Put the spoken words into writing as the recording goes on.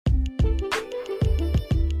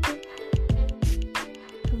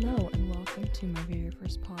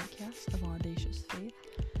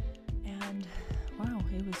and wow,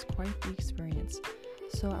 it was quite the experience.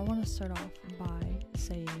 So I want to start off by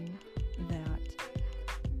saying that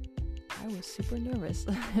I was super nervous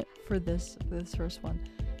for this first one,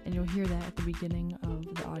 and you'll hear that at the beginning of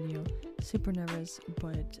the audio. Super nervous,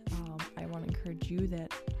 but I want to encourage you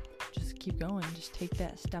that just keep going, just take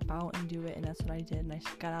that step out and do it. And that's what I did, and I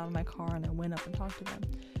got out of my car and I went up and talked to them.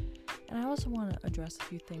 And I also want to address a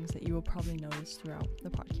few things that you will probably notice throughout the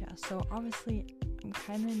podcast. So obviously I'm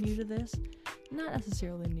kind of new to this, not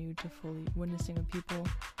necessarily new to fully witnessing with people,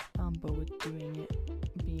 but with doing it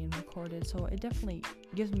being recorded. So it definitely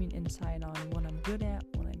gives me an insight on what I'm good at,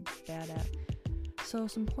 what I'm bad at. So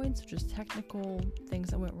some points of just technical things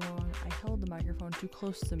that went wrong. I held the microphone too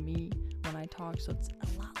close to me when I talk, so it's a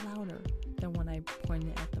lot louder than when I point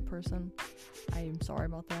it at the person. I am sorry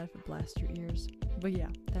about that if it blasts your ears. But yeah,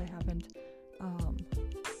 that happened.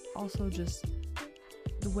 Also just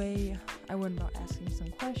the way I went about asking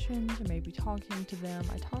some questions or maybe talking to them.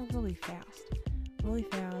 I talk really fast,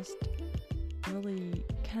 really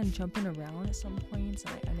kind of jumping around at some points,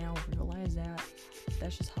 and I now realize that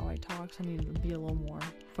that's just how I talk, so I need to be a little more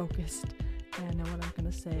focused and know what I'm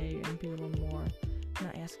going to say and be a little more,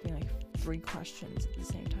 not asking like 3 questions at the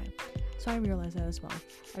same time. So I realized that as well.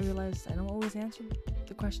 I realized I don't always answer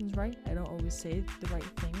the questions right, I don't always say the right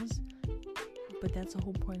things, but that's the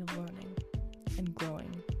whole point of learning and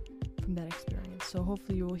growing from that experience. So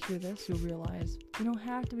hopefully you will hear this, you'll realize you don't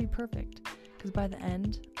have to be perfect, because by the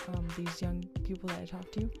end, these young people that I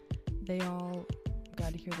talked to, they all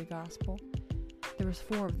got to hear the gospel. There was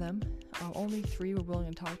 4 of them, only 3 were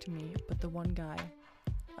willing to talk to me, but the one guy,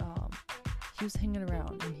 he was hanging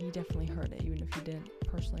around, and he definitely heard it, even if he didn't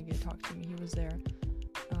personally get to talk to me. He was there,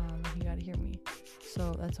 and he got to hear me,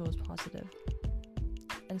 so that's always positive.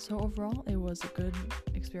 And so overall, it was a good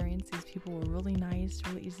experience. These people were really nice,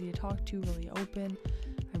 really easy to talk to, really open.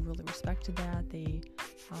 I really respected that. They,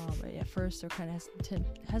 at first, they're kind of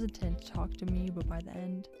hesitant to talk to me, but by the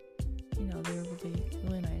end, they were really,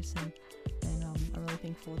 really nice, and I'm really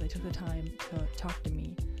thankful they took the time to talk to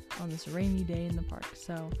me on this rainy day in the park.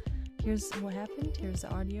 So here's what happened. Here's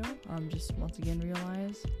the audio. Just once again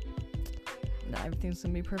realize not everything's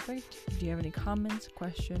gonna be perfect. Do you have any comments,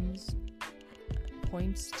 questions,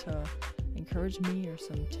 points to encourage me, or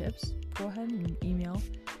some tips? Go ahead and email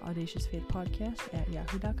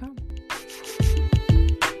audaciousfaithpodcast@yahoo.com.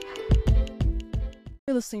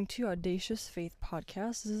 You're listening to Audacious Faith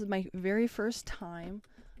Podcast. This is my very first time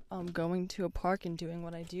going to a park and doing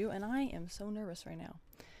what I do, and I am so nervous right now.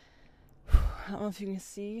 I don't know if you can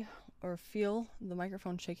see or feel the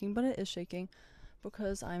microphone shaking, but it is shaking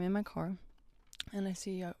because I'm in my car and I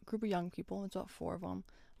see a group of young people. It's about 4 of them,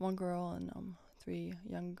 1 girl and 3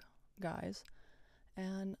 young guys,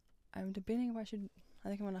 and I'm debating if I think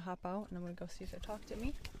I'm going to hop out and I'm going to go see if they talk to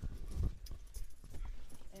me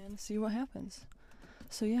and see what happens.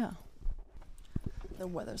 So yeah, the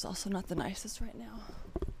weather's also not the nicest right now.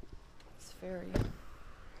 It's very,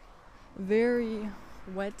 very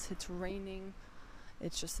wet. It's raining.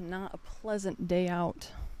 It's just not a pleasant day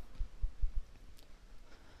out.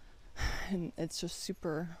 And it's just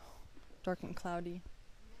super dark and cloudy.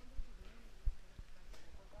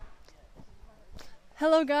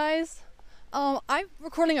 Hello guys. I'm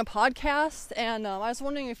recording a podcast, and I was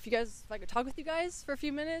wondering if I could talk with you guys for a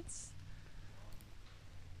few minutes.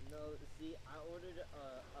 No, see, I ordered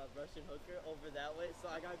a Russian hooker over that way, so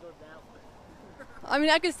I gotta go that way. I mean,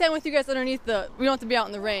 I could stand with you guys underneath we don't have to be out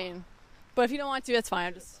in the rain. But if you don't want to, that's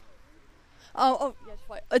fine. Yeah,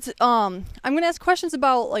 it's I'm gonna ask questions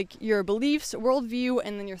about like your beliefs, worldview,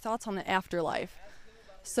 and then your thoughts on the afterlife.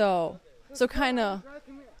 So kind of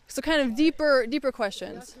deeper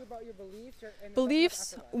questions.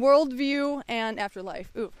 Beliefs, worldview, and afterlife.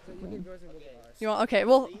 Ooh. You want? Okay.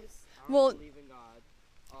 Well. I believe in God.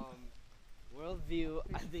 Worldview,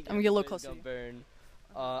 I think I'm gonna get a little closer. Burn.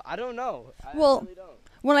 I don't know. I Well, really don't.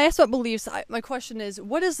 when I ask about beliefs, my question is,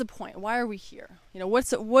 what is the point? Why are we here? What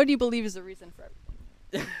do you believe is the reason for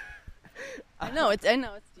everything? I know it's deep.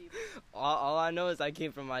 All I know is I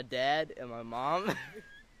came from my dad and my mom.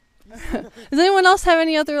 Does anyone else have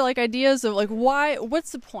any other ideas of why?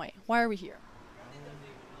 What's the point? Why are we here?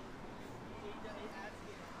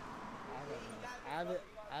 I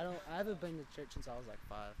haven't been to church since I was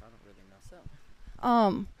 5. I don't really know.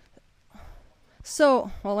 So,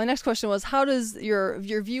 my next question was, how does your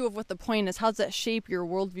view of what the point is, how does that shape your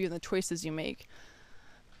worldview and the choices you make?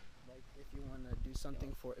 If you want to do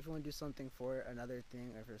something for another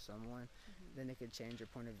thing or for someone, then it could change your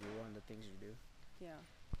point of view on the things you do. Yeah.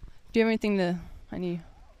 Do you have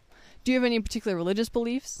Do you have any particular religious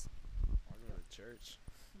beliefs? I go to church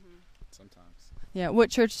sometimes. Yeah, what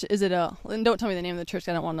church is it? And don't tell me the name of the church.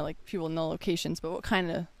 I don't want to like people know locations. But what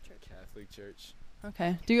kind of? Catholic church.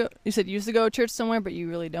 Okay. You said you used to go to church somewhere, but you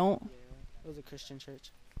really don't. Yeah, it was a Christian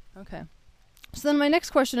church. Okay. So then my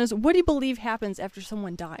next question is, what do you believe happens after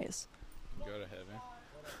someone dies? Go to heaven.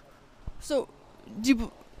 So, do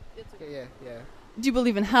you Yeah. do you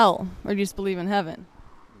believe in hell, or do you just believe in heaven?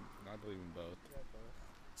 I believe in both.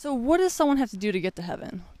 So what does someone have to do to get to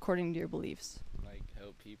heaven, according to your beliefs? Like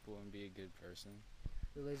help people and be a good person.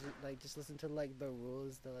 Religion, like just listen to like the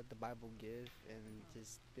rules that like, the Bible give and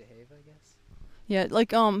just behave, I guess. Yeah, like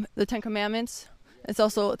the Ten Commandments. It's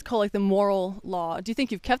called like the moral law. Do you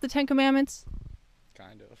think you've kept the Ten Commandments?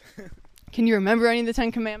 Kind of. Can you remember any of the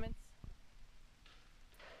Ten Commandments?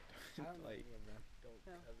 Like, don't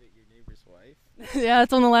covet your neighbor's wife. Yeah,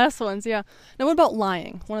 it's one of the last ones. Yeah. Now, what about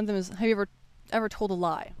lying? One of them is: have you ever told a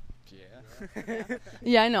lie? Yeah.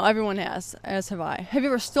 Yeah, I know. Everyone has, as have I. Have you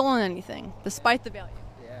ever stolen anything, despite the value?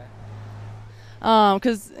 Yeah.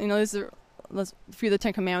 Because these are a few of the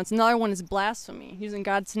Ten Commandments. Another one is blasphemy, using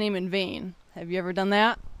God's name in vain. Have you ever done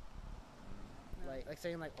that? Like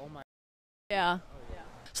saying like, oh my. Yeah.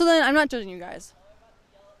 So then, I'm not judging you guys.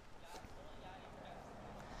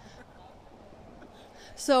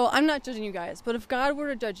 So I'm not judging you guys, but if God were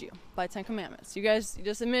to judge you by Ten Commandments, you just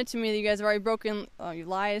admitted to me that you guys have already broken, you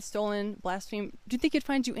lied, stolen, blasphemed. Do you think He'd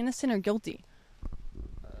find you innocent or guilty?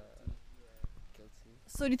 Guilty.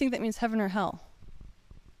 So do you think that means heaven or hell?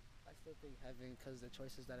 I still think heaven because the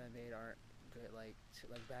choices that I made aren't good, like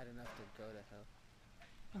bad enough to go to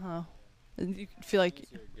hell. You feel like,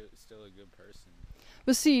 You're still a good person.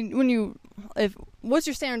 but see, what's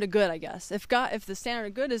your standard of good? I guess if the standard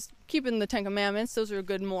of good is keeping the Ten Commandments, those are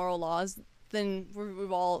good moral laws. Then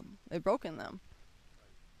we've all broken them.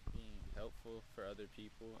 Being helpful for other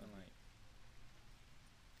people and like.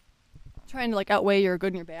 Trying to like outweigh your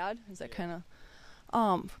good and your bad. Is that Yeah. kind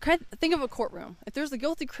of think of a courtroom. If there's a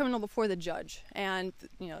guilty criminal before the judge and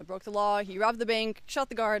broke the law, he robbed the bank, shot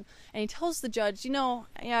the guard, and he tells the judge, yeah,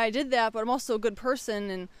 I did that, but I'm also a good person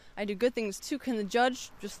and I do good things too. Can the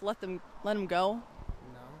judge just let him go? No.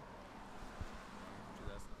 Because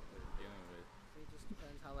that's not what they're dealing with. It just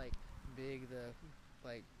depends how like big the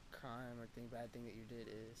like crime or bad thing that you did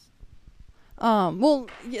is. Well,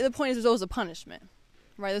 yeah, the point is there's always a punishment.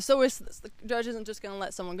 Right, so the judge isn't just going to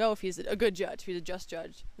let someone go if he's a good judge, if he's a just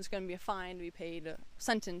judge. There's going to be a fine to be paid, a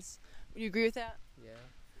sentence. Would you agree with that? Yeah.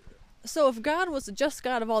 So if God was the just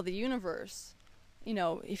God of all the universe,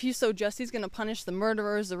 if He's so just, He's going to punish the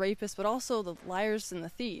murderers, the rapists, but also the liars and the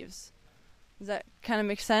thieves. Does that kind of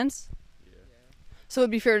make sense? Yeah. So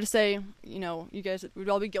it'd be fair to say, you guys would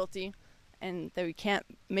all be guilty, and that we can't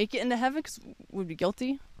make it into heaven because we'd be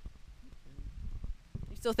guilty.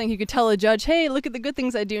 Still think you could tell a judge, hey, look at the good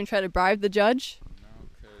things I do, and try to bribe the judge? No,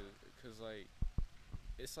 cause like,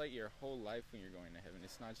 it's like your whole life when you're going to heaven.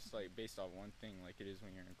 It's not just like based off one thing like it is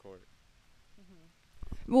when you're in court.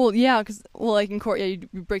 Well, yeah, because like in court, yeah,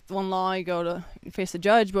 you break the one law, you go to face the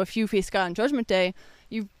judge, but if you face God on Judgment Day,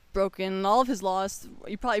 you've broken all of His laws.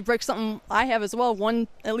 You probably break something I have as well.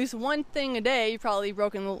 At least one thing a day, you've probably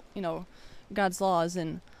broken, God's laws,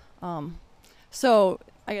 and so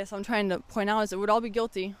I guess I'm trying to point out is that we'd all be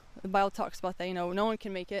guilty. The Bible talks about that. No one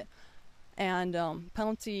can make it, and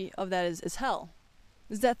penalty of that is hell.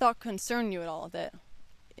 Does that thought concern you at all? That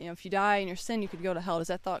if you die in your sin, you could go to hell. Does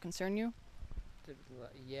that thought concern you?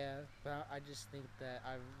 Yeah, but I just think that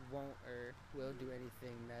I won't or will do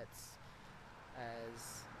anything that's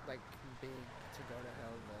as like big to go to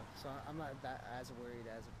hell though. So I'm not that as worried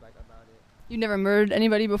as like about it. You never murdered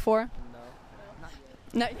anybody before? No, not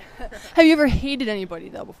yet. No. Have you ever hated anybody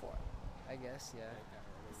though before? I guess,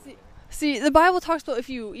 yeah. See, the Bible talks about if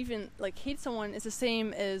you even hate someone, it's the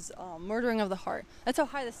same as murdering of the heart. That's how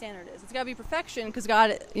high the standard is. It's got to be perfection because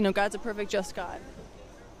God, God's a perfect, just God.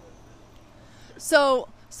 So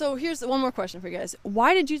here's one more question for you guys.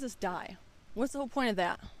 Why did Jesus die? What's the whole point of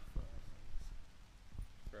that?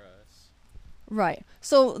 For us. Right.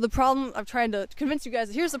 So the problem, I've tried to convince you guys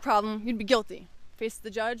that here's the problem. You'd be guilty. Face the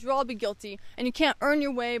judge, we'll all be guilty. And you can't earn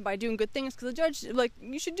your way by doing good things because the judge,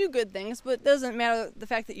 you should do good things, but it doesn't matter the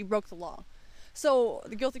fact that you broke the law. So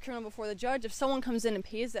the guilty criminal before the judge, if someone comes in and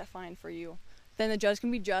pays that fine for you, then the judge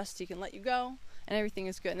can be just, he can let you go, and everything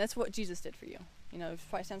is good. And that's what Jesus did for you. If it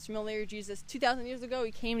probably sounds familiar, Jesus, 2,000 years ago,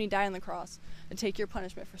 He came and He died on the cross to take your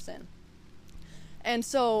punishment for sin. And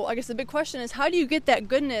so I guess the big question is, how do you get that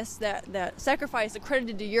goodness, that sacrifice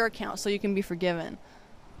accredited to your account so you can be forgiven?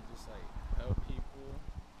 You just help people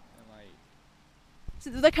and So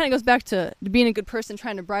that kind of goes back to being a good person,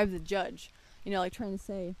 trying to bribe the judge. Trying to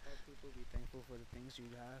say, Help people be thankful for the things you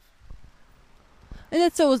And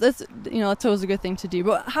that's always that's always a good thing to do.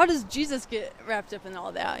 But how does Jesus get wrapped up in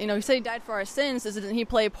all that? You know, he said he died for our sins. Doesn't he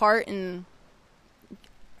play a part in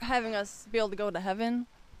having us be able to go to heaven?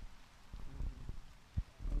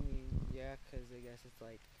 I mean, yeah, because I guess it's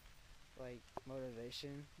like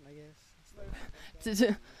motivation, I guess.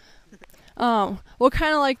 Well,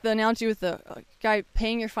 kind of like the analogy with the guy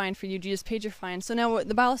paying your fine for you. Jesus paid your fine. So now what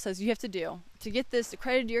the Bible says you have to do to get this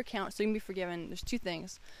credited to your account so you can be forgiven. There's two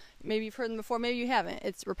things. Maybe you've heard them before, maybe you haven't.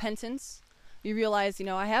 It's repentance. You realize,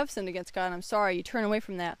 I have sinned against God and I'm sorry. You turn away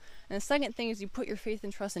from that. And the second thing is you put your faith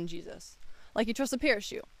and trust in Jesus. Like you trust a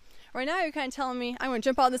parachute. Right now you're kind of telling me, I'm going to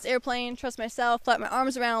jump out of this airplane, trust myself, flap my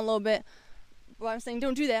arms around a little bit. But I'm saying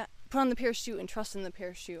don't do that. Put on the parachute and trust in the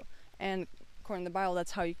parachute. And according to the Bible,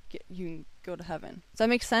 that's how you can go to heaven. Does that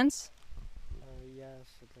make sense? Yeah,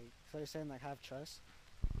 so you're saying have trust?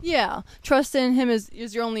 Yeah, trust in Him is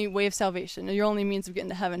your only way of salvation, your only means of getting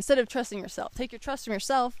to heaven. Instead of trusting yourself, take your trust from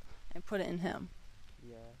yourself and put it in Him.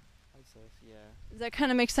 Yeah, I'd say yeah. Does that kind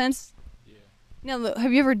of make sense? Yeah. Now, look,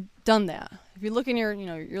 have you ever done that? If you look in your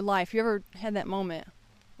your life, you ever had that moment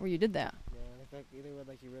where you did that? Yeah, either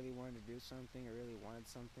when you really wanted to do something or really wanted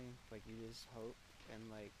something, you just hope and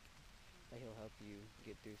that He'll help you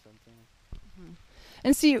get through something. Mm-hmm.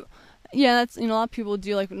 And see, yeah, that's a lot of people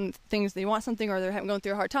do when things they want something or they're going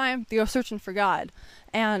through a hard time, they go searching for God,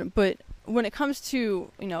 but when it comes to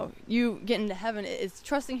you getting to heaven, it's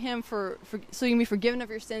trusting Him for so you can be forgiven of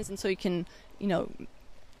your sins and so you can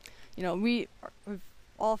we've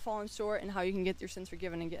all fallen short and how you can get your sins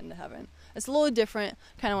forgiven and get into heaven. It's a little different,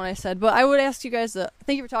 kind of what I said, but I would ask you guys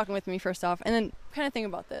thank you for talking with me first off, and then kind of think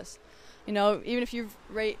about this. Even if you've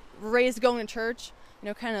raised going to church,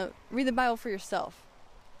 kind of read the Bible for yourself.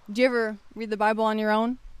 Do you ever read the Bible on your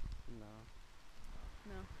own?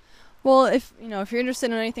 No. Well, if you're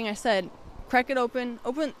interested in anything I said, crack it open,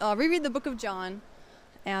 reread the book of John,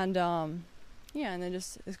 and and then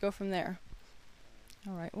just go from there.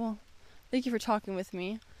 All right. Well, thank you for talking with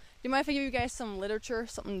me. Do you mind if I give you guys some literature?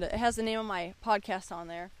 It has the name of my podcast on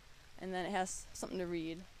there, and then it has something to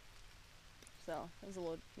read. So it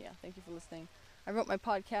was thank you for listening. I wrote my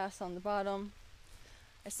podcast on the bottom.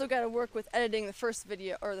 I still got to work with editing the first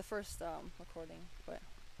video or the first recording, but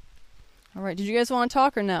all right. Did you guys want to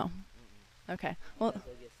talk or no? Okay. Well,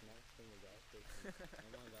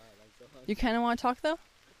 you kind of want to talk though.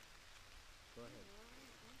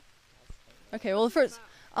 Okay. Well, first,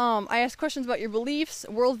 I asked questions about your beliefs,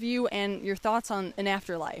 worldview, and your thoughts on an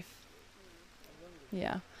afterlife.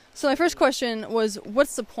 Yeah. So my first question was,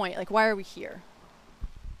 what's the point? Why are we here?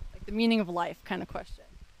 The meaning of life, kind of question.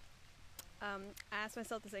 I ask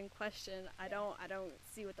myself the same question. I don't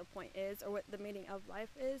see what the point is or what the meaning of life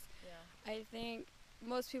is. Yeah. I think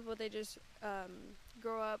most people, they just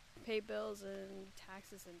grow up, pay bills and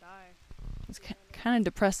taxes, and die. It's kind of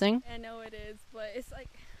depressing. I know it is, but it's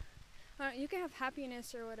you can have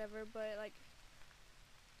happiness or whatever, but I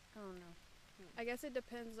don't know. I guess it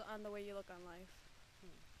depends on the way you look on life.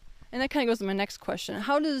 And that kind of goes to my next question.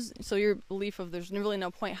 So your belief of there's really no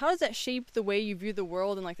point, how does that shape the way you view the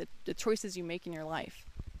world and the choices you make in your life?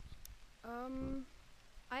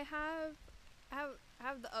 I have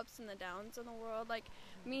the ups and the downs in the world.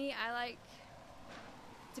 Me, I like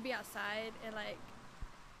to be outside and I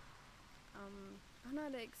don't know how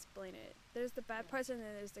to explain it. There's the bad parts and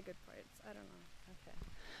then there's the good parts. I don't know.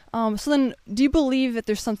 Okay. So then, do you believe that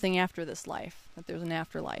there's something after this life? That there's an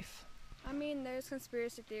afterlife? I mean, there's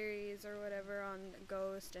conspiracy theories or whatever on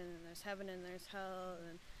ghosts, and there's heaven and there's hell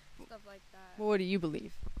and stuff like that. Well, what do you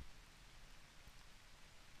believe?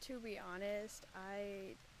 To be honest,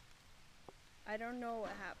 I don't know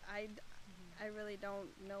what happened. I really don't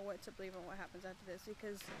know what to believe on what happens after this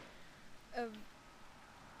because of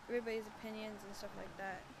everybody's opinions and stuff like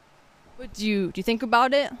that. But do you think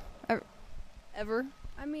about it ever?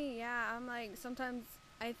 I mean, yeah. I'm sometimes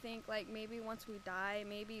I think maybe once we die,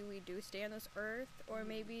 maybe we do stay on this earth, or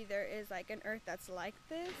maybe there is an earth that's like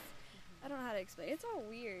this. I don't know how to explain. It's all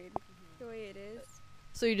weird the way it is.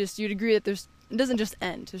 So you'd agree that it doesn't just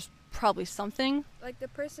end. There's probably something. The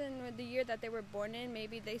person with the year that they were born in,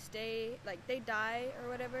 maybe they stay, they die or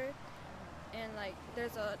whatever, and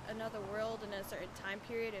there's another world in a certain time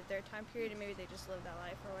period. If their time period, and maybe they just live that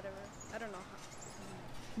life or whatever. I don't know.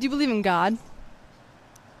 Do you believe in God?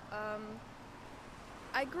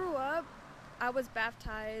 I grew up, I was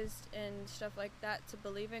baptized and stuff like that to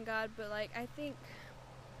believe in God, but I think,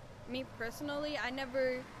 me personally, I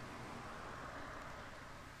never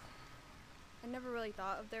really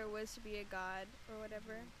thought if there was to be a God or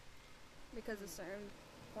whatever, because of certain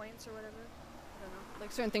points or whatever. I don't know.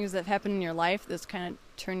 Certain things that have happened in your life that's kind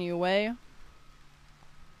of turn you away?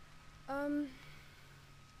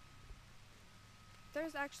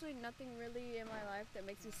 there's actually nothing really in my life that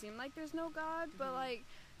makes me seem like there's no God, but like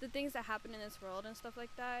the things that happen in this world and stuff like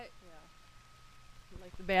that.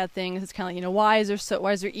 Like the bad things, it's kind of like, why is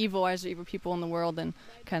there evil? Why is there evil people in the world? And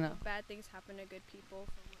kind of bad things happen to good people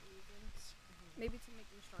for what reasons? Maybe to make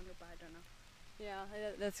them stronger, but I don't know. Yeah,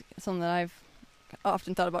 that's something that I've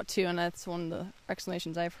often thought about too, and that's one of the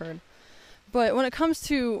explanations I've heard. But when it comes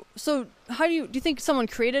to, so how do you think someone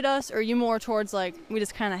created us, or are you more towards like we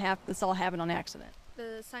just kind of have this all happened on accident?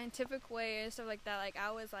 The scientific way and stuff like that. Like I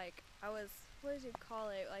was what did you call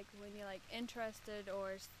it? Like when you're like interested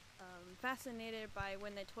or fascinated by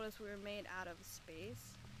when they told us we were made out of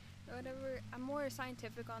space or whatever. I'm more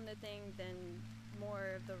scientific on the thing than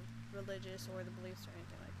more of the religious or the beliefs or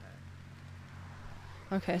anything like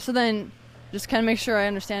that. Okay, so then just kind of make sure I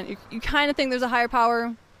understand. You kind of think there's a higher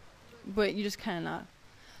power, but you just kind of not.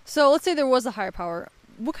 So let's say there was a higher power.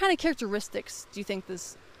 What kind of characteristics do you think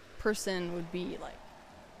this person would be like?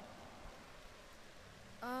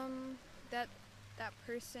 That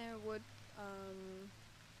person would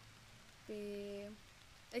be,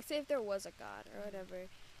 like, say if there was a God or whatever,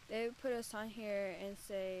 they would put us on here and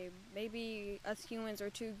say maybe us humans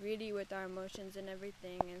are too greedy with our emotions and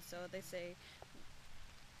everything, and so they say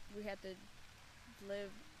we have to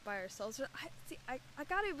live by ourselves. I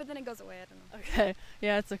got it, but then it goes away. I don't know. Okay,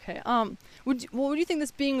 yeah, it's okay. Would you think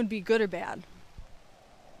this being would be good or bad?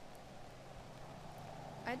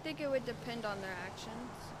 I think it would depend on their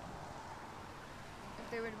actions. If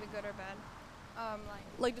they were to be good or bad.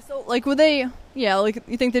 Would they? Yeah, like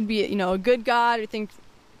you think they'd be a good God, or you think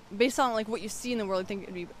based on like what you see in the world, you think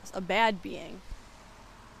it'd be a bad being?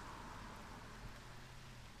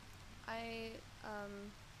 I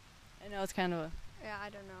know it's kind of a. Yeah, I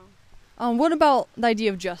don't know. What about the idea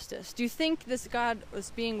of justice? Do you think this God,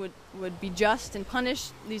 this being, would be just and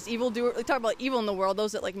punish these evildoers? We talk about evil in the world,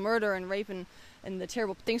 those that like murder and rape and the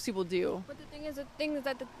terrible things people do. But the thing is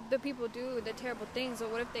that the people do the terrible things. So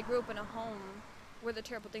what if they grew up in a home where the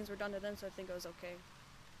terrible things were done to them? So I think it was okay.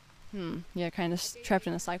 Yeah, kind of trapped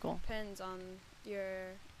in a cycle. Depends on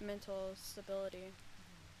your mental stability.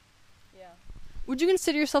 Yeah. Would you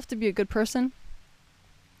consider yourself to be a good person?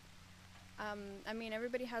 I mean,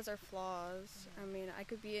 everybody has their flaws. I mean, I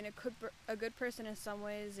could be a good person in some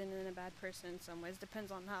ways and then a bad person in some ways.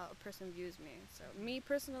 Depends on how a person views me. So me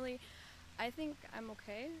personally, I think I'm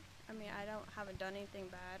okay. I mean, I haven't done anything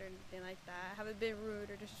bad or anything like that. I haven't been rude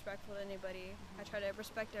or disrespectful to anybody. I try to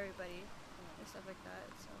respect everybody and stuff like that.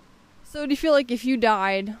 So do you feel like if you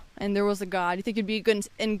died and there was a God, you think you'd be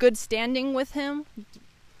in good standing with him?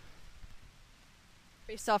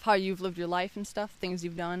 Based off how you've lived your life and stuff, things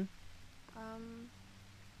you've done?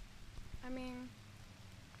 I mean,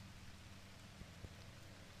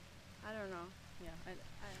 I don't know.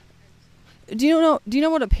 Yeah. Do you know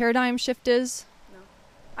what a paradigm shift is? No.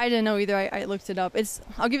 I didn't know either. I looked it up.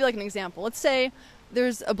 I'll give you like an example. Let's say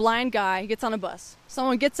there's a blind guy, he gets on a bus.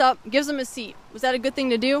 Someone gets up, gives him a seat. Was that a good thing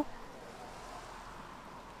to do?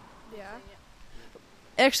 Yeah.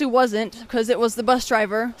 It actually wasn't, because it was the bus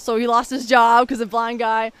driver, so he lost his job because the blind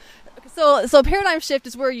guy. So paradigm shift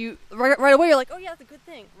is where you right away you're like, oh yeah, that's a good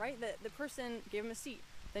thing, right? The person gave him a seat.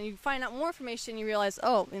 Then you find out more information, you realize,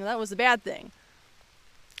 oh, that was a bad thing.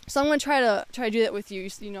 So I'm going to try to do that with you.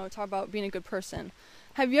 Talk about being a good person.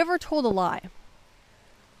 Have you ever told a lie?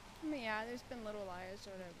 I mean, yeah, there's been little lies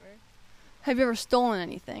or whatever. Have you ever stolen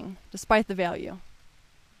anything, despite the value?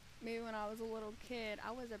 Maybe when I was a little kid.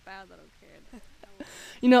 I was a bad little kid.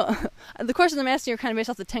 The questions I'm asking are kind of based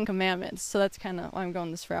off the 10 Commandments, so that's kind of why I'm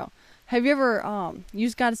going this route. Have you ever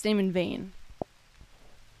used God's name in vain?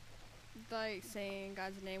 Like saying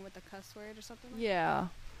God's name with a cuss word or something? Like yeah.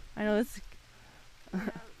 I know that's... Yeah,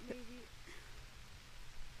 maybe.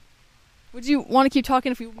 Would you want to keep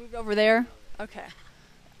talking if we moved over there? Okay.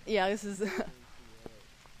 Yeah, this is...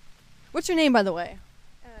 What's your name, by the way?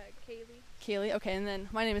 Kaylee. Kaylee? Okay, and then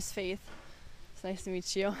my name is Faith. It's nice to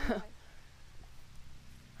meet you. Are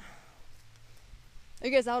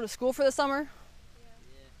you guys out of school for the summer?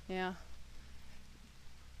 Yeah.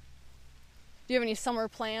 Do you have any summer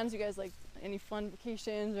plans? You guys like any fun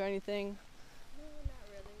vacations or anything? No, not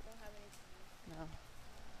really. We don't have any plans.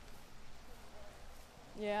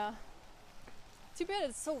 No. Yeah. Too bad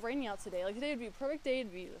it's so rainy out today. Like today would be a perfect day to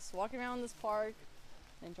be just walking around this park,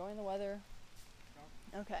 enjoying the weather.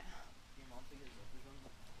 Okay.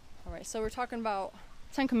 Alright, so we're talking about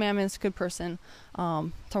 10 Commandments, good person.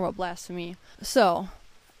 Talk about blasphemy. So,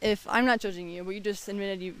 if I'm not judging you, but you just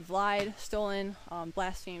admitted you've lied, stolen,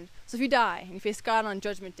 blasphemed. So if you die and you face God on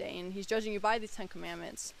Judgment Day and he's judging you by these 10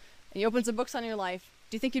 Commandments and he opens the books on your life,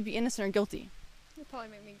 do you think you'd be innocent or guilty? It'd probably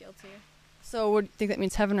make me guilty. So what do you think that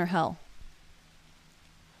means, heaven or hell?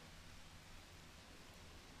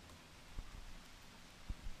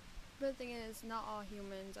 But the thing is, not all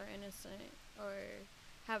humans are innocent or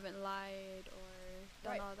haven't lied or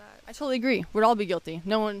done Right. all that. I totally agree. We'd all be guilty.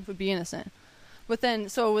 No one would be innocent. But then,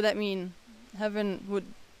 so would that mean heaven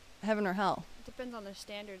or hell? It depends on the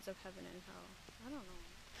standards of heaven and hell. I don't know.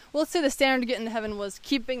 Well, let's say the standard to get into heaven was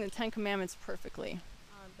keeping the 10 Commandments perfectly.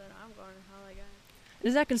 Then I'm going to hell, I guess.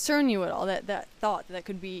 Does that concern you at all? That thought that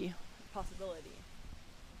could be a possibility?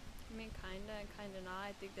 I mean, kinda and kinda not.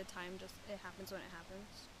 I think the time it happens when it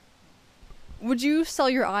happens. Would you sell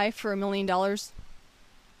your eye for $1 million?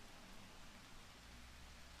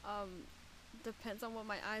 Depends on what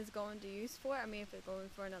my eye's going to use for. I mean, if it's going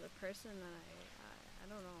for another person, then I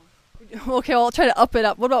don't know. Okay, well, I'll try to up it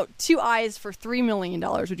up. What about 2 eyes for $3 million?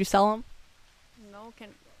 Would you sell them? No,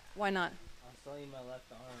 Why not? I'll sell you my left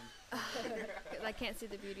arm. 'cause I can't see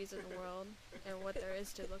the beauties of the world and what there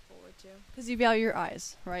is to look forward to. Because you value your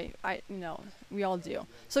eyes, right? We all do.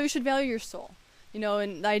 So you should value your soul.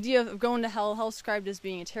 And the idea of going to hell's described as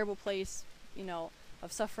being a terrible place,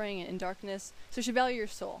 of suffering and darkness. So you should value your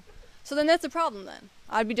soul. So then that's a problem then.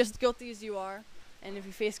 I'd be just as guilty as you are. And if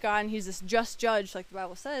you face God and he's this just judge, like the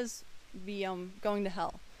Bible says, be going to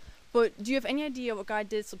hell. But do you have any idea what God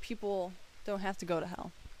did so people don't have to go to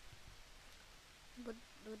hell? What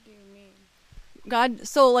do you mean? God,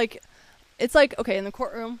 so like, it's like, okay, in the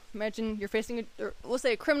courtroom, imagine you're facing let's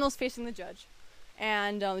say a criminal's facing the judge.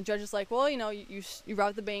 And the judge is like, well, you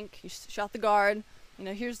robbed the bank, you shot the guard,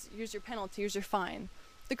 here's your penalty, here's your fine.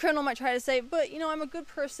 The criminal might try to say, but, I'm a good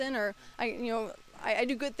person, or, I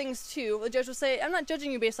do good things too. The judge will say, I'm not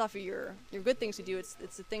judging you based off of your good things you do, it's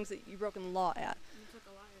the things that you've broken the law at. You took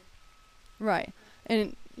a liar. Right.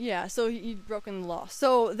 And, yeah, so you've broken the law.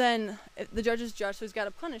 So then, the judge is judged, so he's got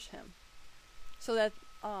to punish him. So that,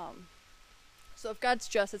 so if God's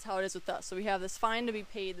just, that's how it is with us. So we have this fine to be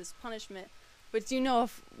paid, this punishment. But do you know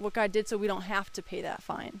what God did so we don't have to pay that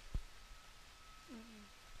fine?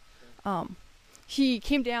 He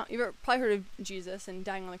came down, you've probably heard of Jesus and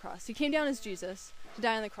dying on the cross. He came down as Jesus to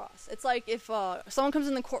die on the cross. It's like if someone comes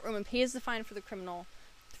in the courtroom and pays the fine for the criminal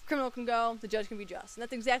can go, the judge can be just. And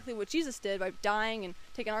that's exactly what Jesus did by dying and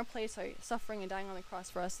taking our place, by suffering and dying on the cross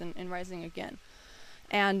for us and rising again.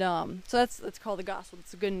 And so that's called the gospel.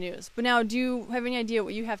 It's the good news. But now, do you have any idea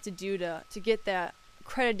what you have to do to get that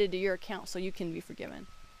credited to your account so you can be forgiven?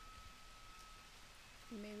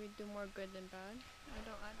 Maybe do more good than bad. I don't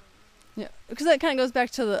know. Yeah, because that kind of goes back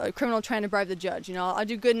to the criminal trying to bribe the judge. I'll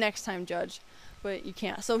do good next time, judge, but you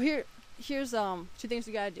can't. So here's 2 things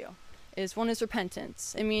we gotta do. One is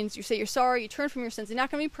repentance. It means you say you're sorry, you turn from your sins. You're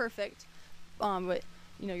not gonna be perfect, but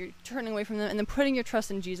you're turning away from them and then putting your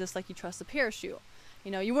trust in Jesus like you trust a parachute.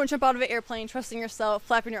 You wouldn't jump out of an airplane trusting yourself,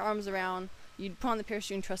 flapping your arms around. You'd put on the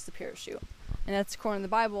parachute and trust the parachute. And that's according to the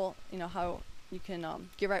Bible, how you can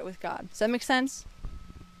get right with God. Does that make sense?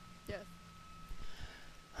 Yes.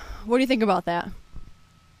 What do you think about that?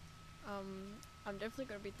 I'm definitely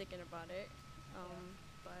gonna be thinking about it.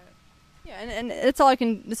 But Yeah, and it's all I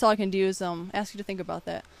can do is ask you to think about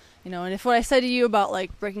that. And if what I said to you about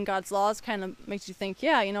like breaking God's laws kind of makes you think,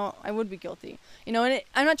 yeah, I would be guilty. And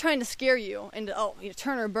I'm not trying to scare you into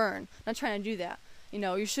turn or burn. I'm not trying to do that.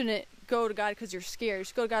 You shouldn't go to God because you're scared. You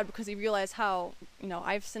should go to God because you realize how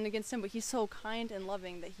I've sinned against him, but he's so kind and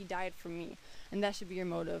loving that he died for me, and that should be your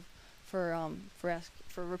motive for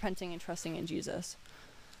repenting and trusting in Jesus.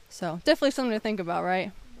 So definitely something to think about,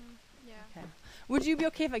 right? yeah. Okay. Would you be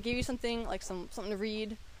okay if I gave you something like something to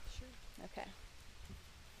read? Sure. Okay.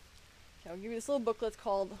 I'll give you this little booklet. It's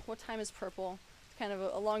called "What Time Is Purple." It's kind of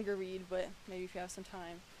a longer read, but maybe if you have some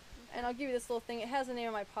time. And I'll give you this little thing. It has the name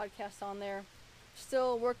of my podcast on there.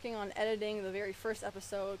 Still working on editing the very first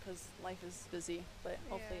episode because life is busy, but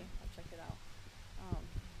hopefully I'll check it out.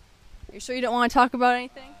 Are you sure you don't want to talk about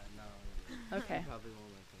anything? No. Okay. Probably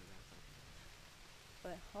won't like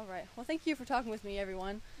that. But all right. Well, thank you for talking with me,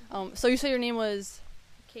 everyone. So you said your name was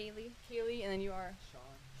Kaylee. Kaylee, and then you are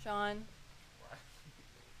Sean.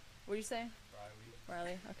 What did you say?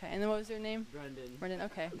 Riley. Okay. And then what was your name? Brendan.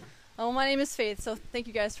 Okay. Well, my name is Faith. So thank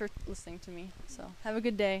you guys for listening to me. So have a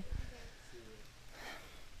good day.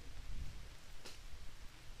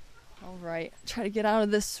 All right. Try to get out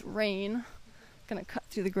of this rain. Gonna cut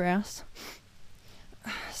through the grass.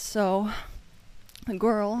 So the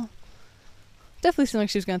girl definitely seemed like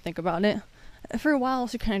she was gonna think about it. For a while,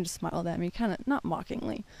 she kind of just smiled at me, kind of not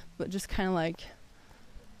mockingly, but just kind of like,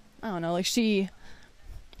 I don't know, like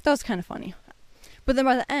that was kind of funny. But then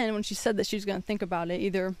by the end, when she said that she was gonna think about it,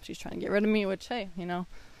 either she's trying to get rid of me, which hey,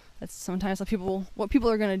 that's sometimes what people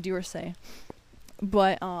are gonna do or say.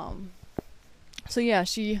 But so yeah,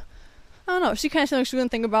 I don't know, she kind of seemed like she was gonna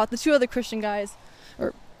think about the 2 other Christian guys,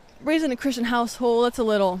 or raised in a Christian household. That's a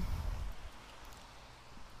little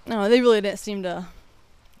No, they really didn't seem to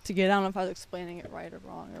get. I don't know if I was explaining it right or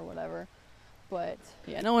wrong or whatever. But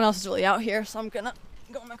yeah, no one else is really out here, so I'm gonna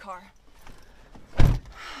go in my car.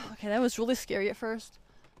 Okay, that was really scary at first,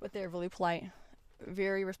 but they're really polite,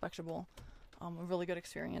 very respectable, a really good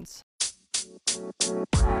experience.